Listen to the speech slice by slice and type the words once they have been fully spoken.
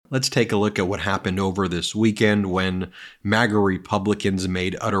Let's take a look at what happened over this weekend when MAGA Republicans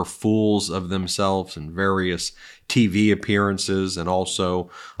made utter fools of themselves in various TV appearances and also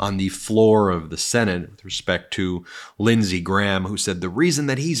on the floor of the Senate with respect to Lindsey Graham, who said the reason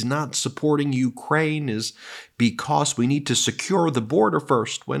that he's not supporting Ukraine is because we need to secure the border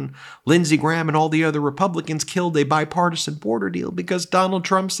first, when Lindsey Graham and all the other Republicans killed a bipartisan border deal because Donald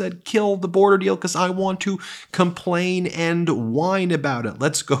Trump said, kill the border deal because I want to complain and whine about it.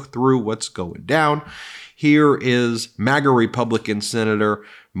 Let's go through what's going down. Here is MAGA Republican Senator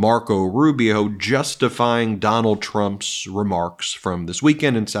Marco Rubio justifying Donald Trump's remarks from this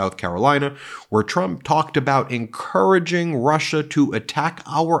weekend in South Carolina, where Trump talked about encouraging Russia to attack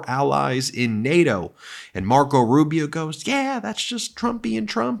our allies in NATO. And Marco Rubio goes, yeah, that's just Trump being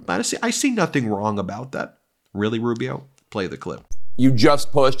Trump. I see nothing wrong about that. Really, Rubio? Play the clip. You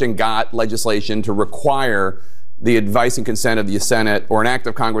just pushed and got legislation to require the advice and consent of the Senate or an act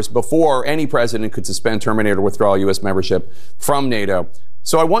of Congress before any president could suspend, terminate, or withdraw U.S. membership from NATO.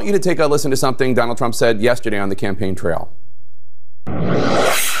 So I want you to take a listen to something Donald Trump said yesterday on the campaign trail.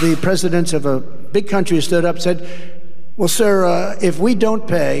 The presidents of a big country stood up and said, well, sir, if we don't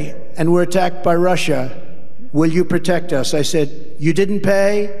pay and we're attacked by Russia, will you protect us? I said, you didn't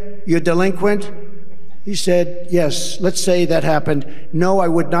pay? You're delinquent? He said, yes, let's say that happened. No, I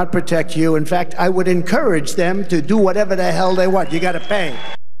would not protect you. In fact, I would encourage them to do whatever the hell they want. You got to pay.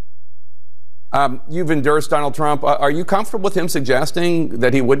 You've endorsed Donald Trump. Are you comfortable with him suggesting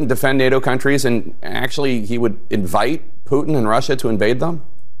that he wouldn't defend NATO countries and actually he would invite Putin and Russia to invade them?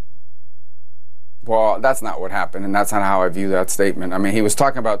 Well, that's not what happened, and that's not how I view that statement. I mean, he was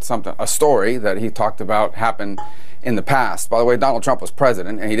talking about a story that he talked about happened in the past. By the way, Donald Trump was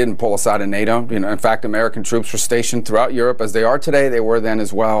president, and he didn't pull us out of NATO. You know, in fact, American troops were stationed throughout Europe, as they are today. They were then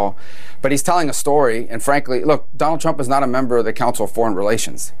as well. But he's telling a story, and frankly, look, Donald Trump is not a member of the Council of Foreign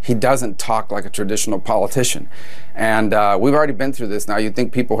Relations. He doesn't talk like a traditional politician. And we've already been through this now. You'd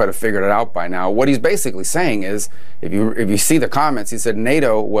think people had figured it out by now. What he's basically saying is, if you see the comments, he said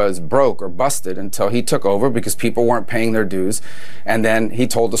NATO was broke or busted until he took over because people weren't paying their dues. And then he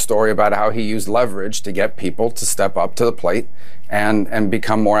told the story about how he used leverage to get people to step up to the plate and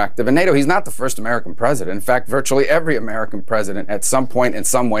become more active in NATO. He's not the first American president. In fact, virtually every American president at some point in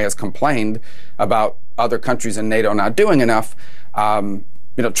some way has complained about other countries in NATO not doing enough.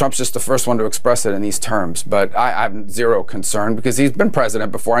 You know, Trump's just the first one to express it in these terms. But I have zero concern because he's been president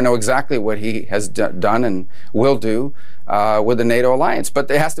before. I know exactly what he has done and will do with the NATO alliance. But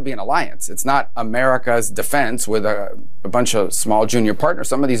there has to be an alliance. It's not America's defense with a bunch of small junior partners.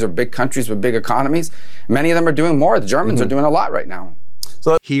 Some of these are big countries with big economies. Many of them are doing more. The Germans are doing a lot right now.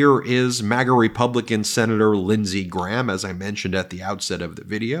 So here is MAGA Republican Senator Lindsey Graham, as I mentioned at the outset of the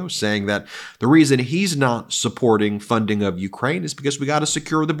video, saying that the reason he's not supporting funding of Ukraine is because we got to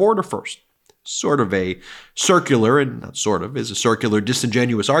secure the border first. Sort of a circular, and not sort of, is a circular,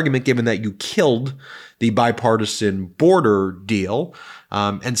 disingenuous argument, given that you killed the bipartisan border deal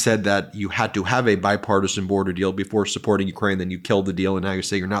and said that you had to have a bipartisan border deal before supporting Ukraine. Then you killed the deal, and now you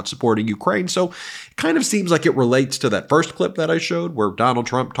say you're not supporting Ukraine. So it kind of seems like it relates to that first clip that I showed where Donald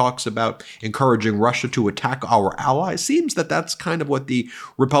Trump talks about encouraging Russia to attack our allies. Seems that that's kind of what the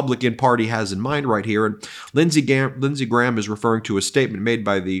Republican Party has in mind right here. And Lindsey Graham is referring to a statement made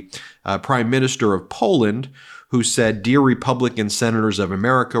by the Prime Minister of Poland, who said, "Dear Republican senators of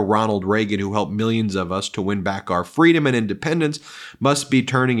America, Ronald Reagan, who helped millions of us to win back our freedom and independence, must be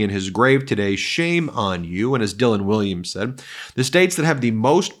turning in his grave today. Shame on you." And as Dylan Williams said, the states that have the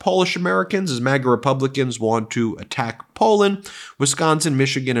most Polish Americans, as MAGA Republicans want to attack Poland, Wisconsin,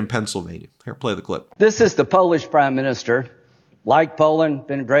 Michigan, and Pennsylvania. Here, play the clip. This is the Polish Prime Minister. Like Poland,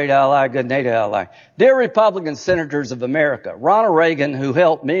 been a great ally, good NATO ally. Dear Republican senators of America, Ronald Reagan, who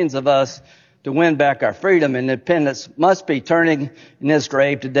helped millions of us to win back our freedom and independence, must be turning in his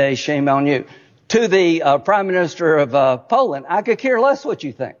grave today. Shame on you. To the Prime Minister of Poland, I could care less what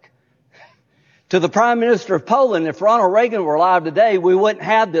you think. To the Prime Minister of Poland, if Ronald Reagan were alive today, we wouldn't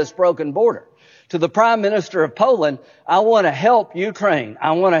have this broken border. To the Prime Minister of Poland, I want to help Ukraine.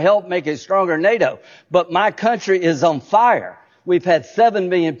 I want to help make a stronger NATO. But my country is on fire. We've had 7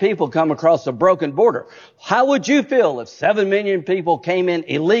 million people come across a broken border. How would you feel if 7 million people came in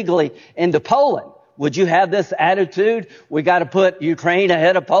illegally into Poland? Would you have this attitude? We got to put Ukraine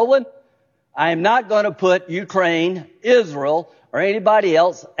ahead of Poland? I am not going to put Ukraine, Israel, or anybody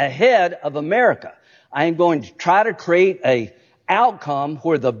else ahead of America. I am going to try to create a outcome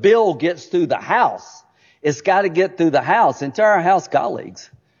where the bill gets through the House. It's got to get through the House. And to our House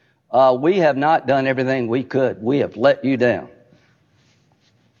colleagues, we have not done everything we could. We have let you down.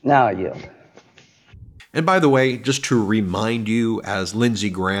 Now I yield. And by the way, just to remind you, as Lindsey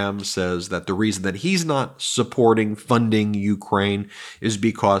Graham says that the reason that he's not supporting funding Ukraine is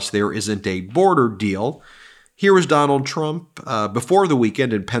because there isn't a border deal. Here was Donald Trump before the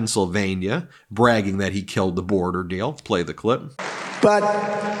weekend in Pennsylvania, bragging that he killed the border deal. Play the clip. But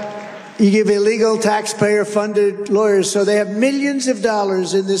you give illegal taxpayer-funded lawyers, so they have millions of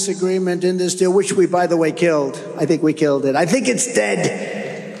dollars in this agreement, in this deal, which we, by the way, killed. I think we killed it. I think it's dead.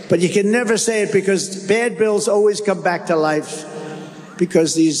 But you can never say it because bad bills always come back to life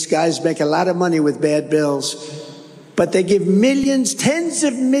because these guys make a lot of money with bad bills. But they give millions, tens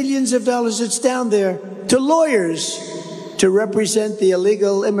of millions of dollars, it's down there, to lawyers to represent the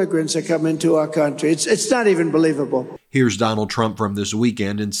illegal immigrants that come into our country. It's not even believable. Here's Donald Trump from this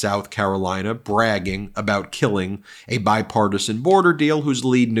weekend in South Carolina bragging about killing a bipartisan border deal whose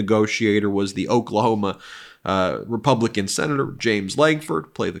lead negotiator was the Oklahoma Republican Senator James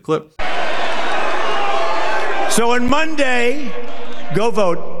Langford. Play the clip. So on Monday, go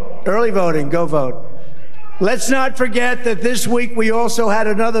vote. Early voting, go vote. Let's not forget that this week we also had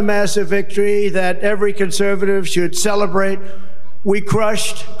another massive victory that every conservative should celebrate. We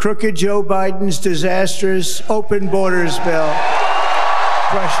crushed crooked Joe Biden's disastrous open borders bill.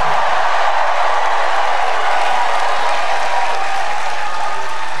 Crushed it.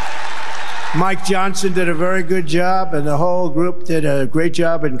 Mike Johnson did a very good job, and the whole group did a great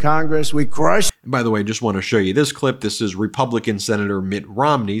job in Congress. We crushed. And by the way, just want to show you this clip. This is Republican Senator Mitt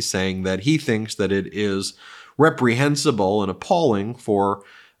Romney saying that he thinks that it is reprehensible and appalling for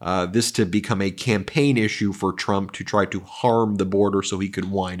this to become a campaign issue for Trump to try to harm the border so he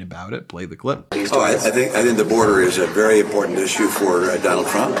could whine about it. Play the clip. Oh, I think the border is a very important issue for Donald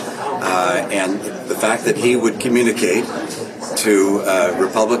Trump, and the fact that he would communicate to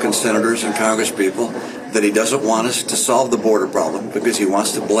Republican senators and congresspeople that he doesn't want us to solve the border problem because he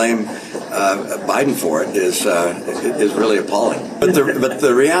wants to blame Biden for it is really appalling. But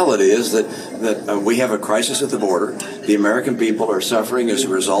the reality is that we have a crisis at the border. The American people are suffering as a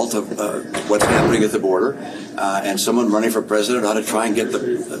result of what's happening at the border, and someone running for president ought to try and get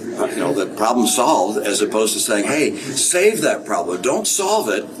the problem solved, as opposed to saying, "Hey, save that problem. Don't solve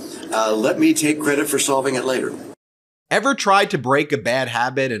it. Let me take credit for solving it later." Ever tried to break a bad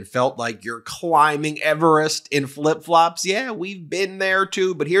habit and felt like you're climbing Everest in flip-flops? Yeah, we've been there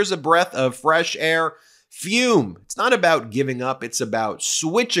too, but here's a breath of fresh air. Fume. It's not about giving up, it's about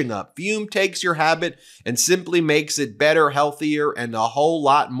switching up. Fume takes your habit and simply makes it better, healthier, and a whole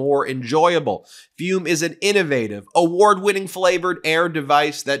lot more enjoyable. Fume is an innovative, award-winning flavored air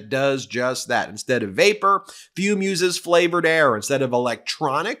device that does just that. Instead of vapor, Fume uses flavored air. Instead of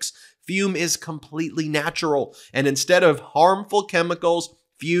electronics, Fume is completely natural, and instead of harmful chemicals,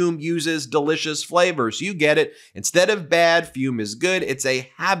 Fume uses delicious flavors. You get it. Instead of bad, Fume is good. It's a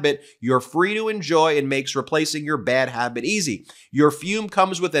habit you're free to enjoy and makes replacing your bad habit easy. Your Fume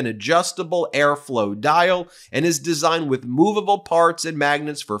comes with an adjustable airflow dial and is designed with movable parts and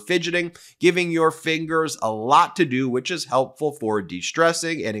magnets for fidgeting, giving your fingers a lot to do, which is helpful for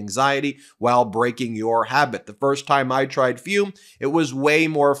de-stressing and anxiety while breaking your habit. The first time I tried Fume, it was way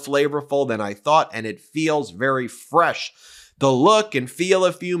more flavorful than I thought, and it feels very fresh. The look and feel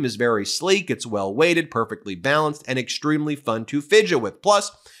of Fume is very sleek, it's well weighted, perfectly balanced, and extremely fun to fidget with.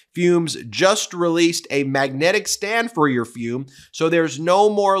 Plus, Fume's just released a magnetic stand for your Fume, so there's no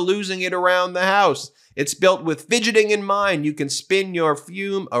more losing it around the house. It's built with fidgeting in mind. You can spin your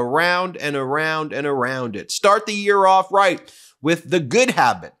Fume around and around and around it. Start the year off right with the good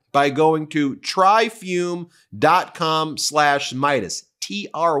habit by going to tryfume.com/Midas,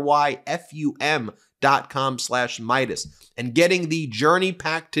 tryfum.com/Midas, and getting the Journey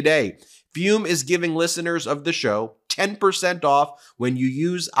Pack today. Fume is giving listeners of the show 10% off when you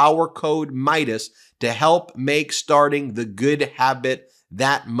use our code Midas to help make starting the good habit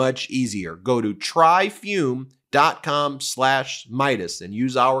that much easier. Go to tryfume.com/Midas and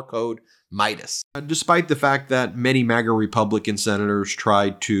use our code Midas. Despite the fact that many MAGA Republican senators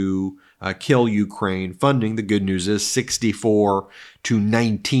tried to kill Ukraine funding, the good news is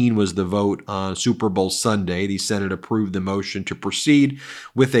 64-19 was the vote on Super Bowl Sunday. The Senate approved the motion to proceed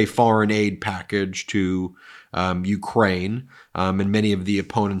with a foreign aid package to Ukraine, and many of the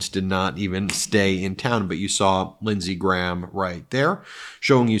opponents did not even stay in town. But you saw Lindsey Graham right there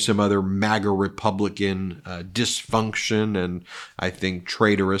showing you some other MAGA Republican dysfunction and I think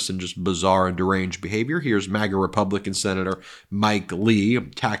traitorous and just bizarre and deranged behavior. Here's MAGA Republican Senator Mike Lee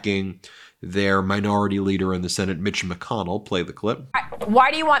attacking their minority leader in the Senate, Mitch McConnell. Play the clip.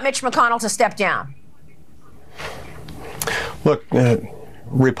 Why do you want Mitch McConnell to step down? Look,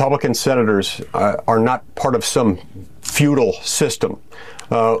 Republican senators are not part of some feudal system.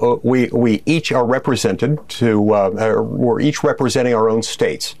 we each are represented we're each representing our own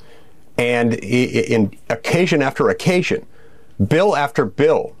states. And in occasion after occasion, bill after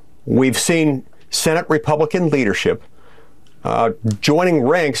bill, we've seen Senate Republican leadership joining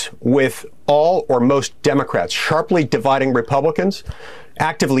ranks with all or most Democrats, sharply dividing Republicans,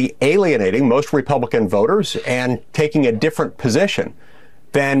 actively alienating most Republican voters, and taking a different position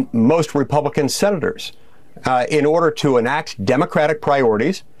than most Republican senators in order to enact Democratic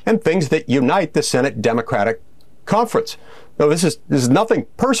priorities and things that unite the Senate Democratic Conference. No, this is nothing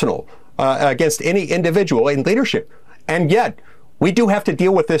personal against any individual in leadership. And yet, we do have to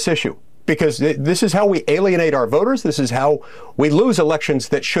deal with this issue, because this is how we alienate our voters. This is how we lose elections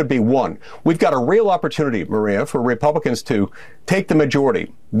that should be won. We've got a real opportunity, Maria, for Republicans to take the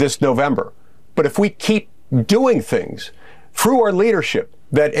majority this November. But if we keep doing things through our leadership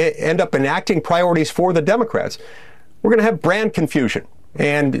that end up enacting priorities for the Democrats, we're going to have brand confusion.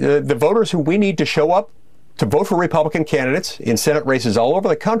 And the voters who we need to show up to vote for Republican candidates in Senate races all over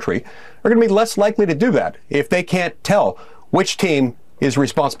the country are going to be less likely to do that if they can't tell which team is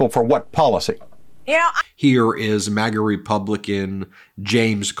responsible for what policy. Here is MAGA Republican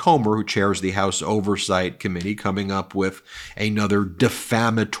James Comer, who chairs the House Oversight Committee, coming up with another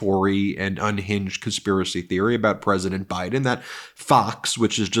defamatory and unhinged conspiracy theory about President Biden, that Fox,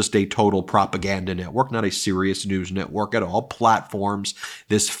 which is just a total propaganda network, not a serious news network at all, platforms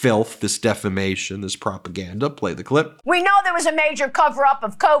this filth, this defamation, this propaganda. Play the clip. We know there was a major cover-up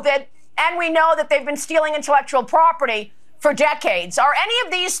of COVID, and we know that they've been stealing intellectual property for decades. Are any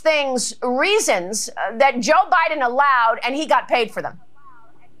of these things reasons that Joe Biden allowed and he got paid for them?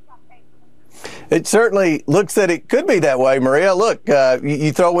 It certainly looks that it could be that way, Maria. Look,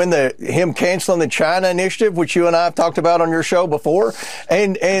 you throw in him canceling the China initiative, which you and I have talked about on your show before,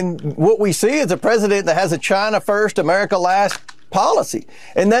 and what we see is a president that has a China first, America last policy,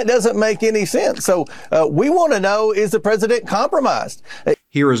 and that doesn't make any sense. So we want to know, is the president compromised?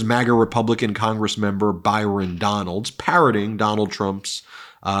 Here is MAGA Republican Congressmember Byron Donalds parroting Donald Trump's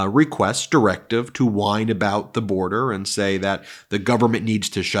directive to whine about the border and say that the government needs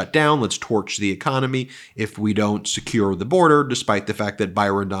to shut down. Let's torch the economy if we don't secure the border, despite the fact that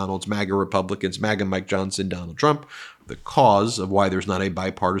Byron Donalds, MAGA Republicans, MAGA Mike Johnson, Donald Trump, the cause of why there's not a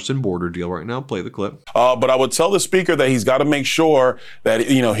bipartisan border deal right now. Play the clip. But I would tell the speaker that he's got to make sure that,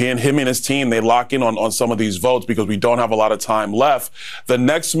 him and his team, they lock in on some of these votes, because we don't have a lot of time left. The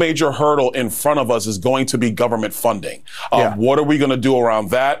next major hurdle in front of us is going to be government funding. What are we going to do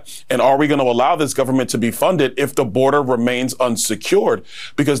around that? And are we going to allow this government to be funded if the border remains unsecured?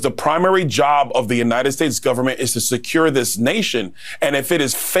 Because the primary job of the United States government is to secure this nation. And if it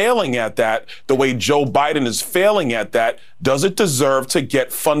is failing at that, the way Joe Biden is failing at that, does it deserve to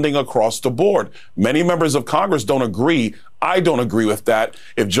get funding across the board? Many members of Congress don't agree. I don't agree with that.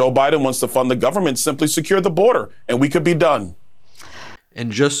 If Joe Biden wants to fund the government, simply secure the border and we could be done.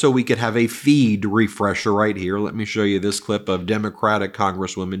 And just so we could have a feed refresher right here, let me show you this clip of Democratic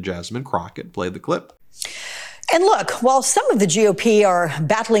Congresswoman Jasmine Crockett. Play the clip. And look, while some of the GOP are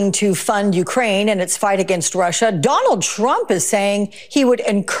battling to fund Ukraine and its fight against Russia, Donald Trump is saying he would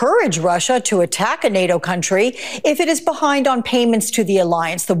encourage Russia to attack a NATO country if it is behind on payments to the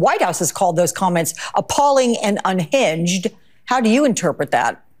alliance. The White House has called those comments appalling and unhinged. How do you interpret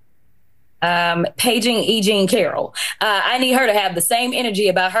that? Paging E. Jean Carroll. I need her to have the same energy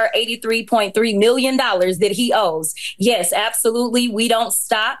about her $83.3 million that he owes. Yes, absolutely. We don't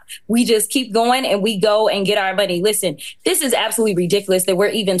stop. We just keep going and we go and get our money. Listen, this is absolutely ridiculous that we're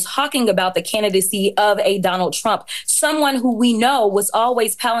even talking about the candidacy of a Donald Trump, someone who we know was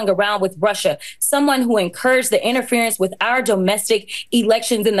always palling around with Russia, someone who encouraged the interference with our domestic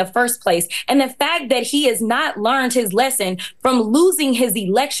elections in the first place. And the fact that he has not learned his lesson from losing his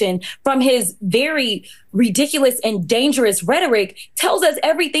election, from his very ridiculous and dangerous rhetoric, tells us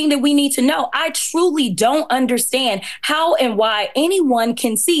everything that we need to know. I truly don't understand how and why anyone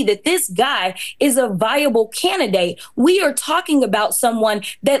can see that this guy is a viable candidate. We are talking about someone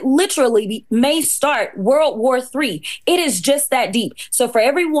that literally may start World War III. It is just that deep. So for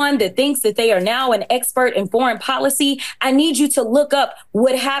everyone that thinks that they are now an expert in foreign policy, I need you to look up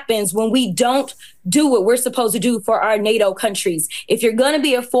what happens when we don't do what we're supposed to do for our NATO countries. If you're going to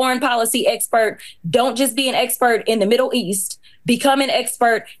be a foreign policy expert, don't just be an expert in the Middle East. Become an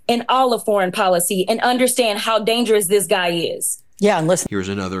expert in all of foreign policy and understand how dangerous this guy is. Yeah, and listen. Here's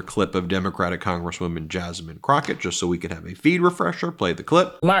another clip of Democratic Congresswoman Jasmine Crockett, just so we could have a feed refresher. Play the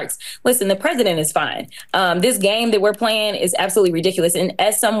clip. Marks, listen, the president is fine. This game that we're playing is absolutely ridiculous. And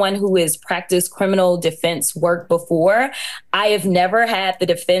as someone who has practiced criminal defense work before, I have never had the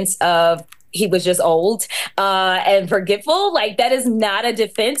defense of he was just old and forgetful. Like, that is not a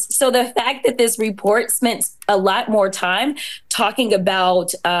defense. So the fact that this report spent a lot more time talking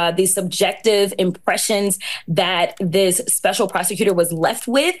about the subjective impressions that this special prosecutor was left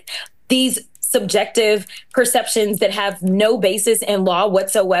with, these subjective perceptions that have no basis in law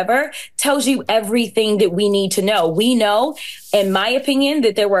whatsoever, tells you everything that we need to know. We know, in my opinion,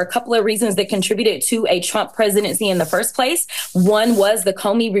 that there were a couple of reasons that contributed to a Trump presidency in the first place. One was the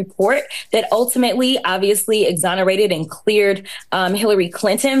Comey report that ultimately, obviously, exonerated and cleared Hillary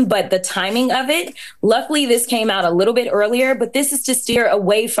Clinton, but the timing of it, luckily, this came out a little bit earlier, but this is to steer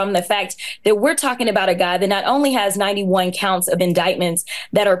away from the fact that we're talking about a guy that not only has 91 counts of indictments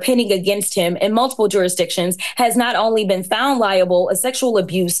that are pending against him in multiple jurisdictions, has not only been found liable of sexual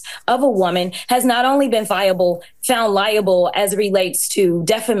abuse of a woman, has not only been found liable as it relates to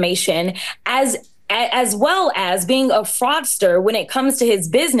defamation, as well as being a fraudster when it comes to his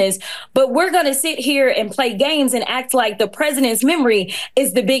business. But we're going to sit here and play games and act like the president's memory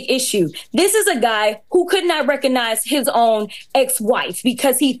is the big issue. This is a guy who could not recognize his own ex-wife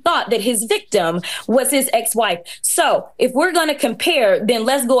because he thought that his victim was his ex-wife. So if we're going to compare, then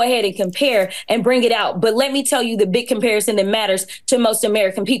let's go ahead and compare and bring it out. But let me tell you the big comparison that matters to most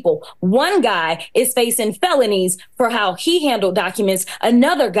American people. One guy is facing felonies for how he handled documents.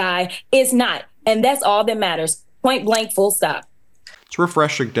 Another guy is not. And that's all that matters. Point blank, full stop. It's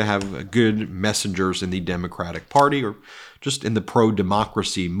refreshing to have good messengers in the Democratic Party or just in the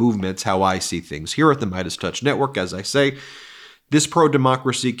pro-democracy movements, how I see things. Here at the Midas Touch Network, as I say, this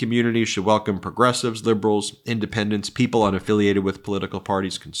pro-democracy community should welcome progressives, liberals, independents, people unaffiliated with political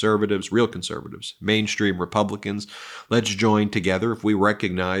parties, conservatives, real conservatives, mainstream Republicans. Let's join together if we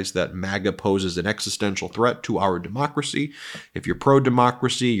recognize that MAGA poses an existential threat to our democracy. If you're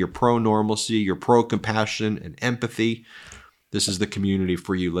pro-democracy, you're pro-normalcy, you're pro-compassion and empathy, this is the community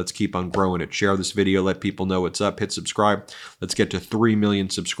for you. Let's keep on growing it. Share this video. Let people know it's up. Hit subscribe. Let's get to 3 million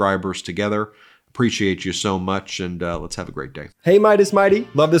subscribers together. Appreciate you so much, and let's have a great day. Hey, Midas Mighty.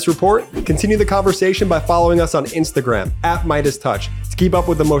 Love this report? Continue the conversation by following us on Instagram at Midas Touch to keep up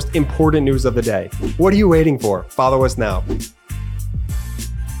with the most important news of the day. What are you waiting for? Follow us now.